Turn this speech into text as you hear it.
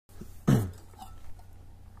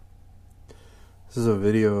This is a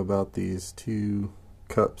video about these two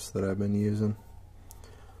cups that I've been using.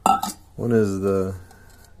 One is the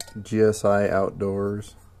GSI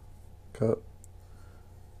Outdoors cup.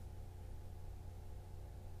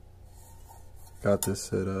 Got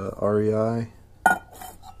this at REI.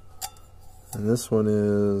 And this one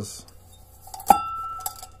is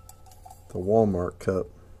the Walmart cup.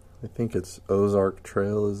 I think it's Ozark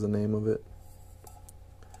Trail is the name of it.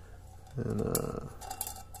 And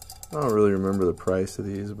I don't really remember the price of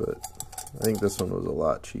these, but I think this one was a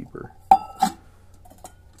lot cheaper. I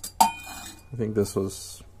think this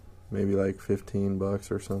was maybe like 15 bucks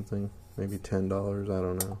or something, maybe $10, I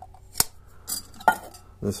don't know.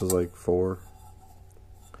 This was like $4.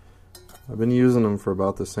 I've been using them for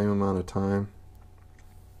about the same amount of time,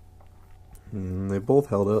 and they both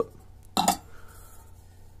held up.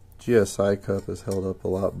 GSI cup has held up a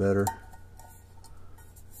lot better.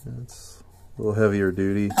 It's a little heavier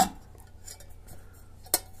duty.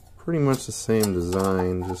 Pretty much the same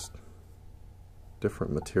design, just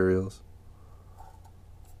different materials.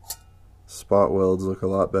 Spot welds look a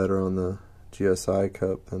lot better on the GSI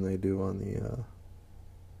cup than they do on the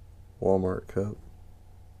Walmart cup.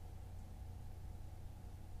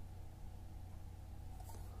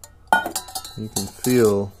 You can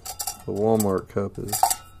feel the Walmart cup is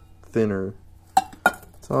thinner.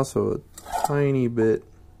 It's also a tiny bit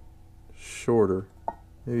shorter,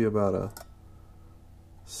 maybe about a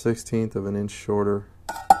 1/16 of an inch shorter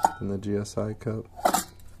than the GSI cup.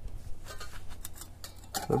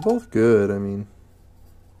 They're both good. I mean,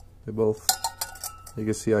 you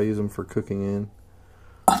can see I use them for cooking in.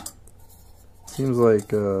 Seems like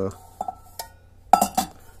the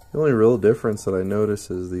only real difference that I notice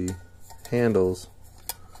is the handles.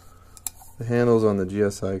 The handles on the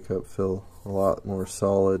GSI cup feel a lot more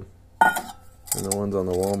solid than the ones on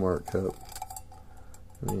the Walmart cup.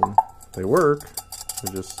 I mean, they work.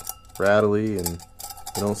 They're just rattly and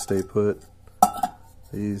they don't stay put.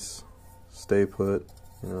 These stay put.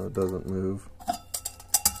 You know, it doesn't move.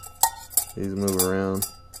 These move around.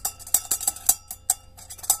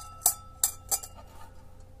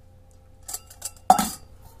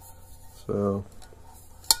 So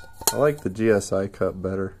I like the GSI cup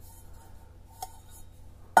better,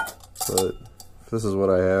 but if this is what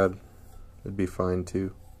I had, it'd be fine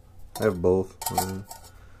too. I have both.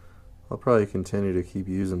 I'll probably continue to keep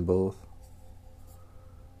using both.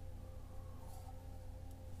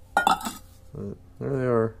 But there they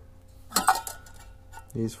are.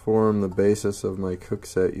 These form the basis of my cook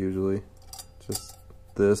set usually. Just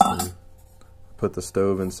this, and put the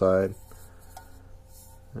stove inside.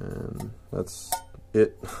 And that's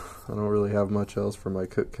it. I don't really have much else for my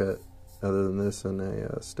cook kit other than this and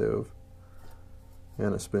a stove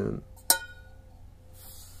and a spoon.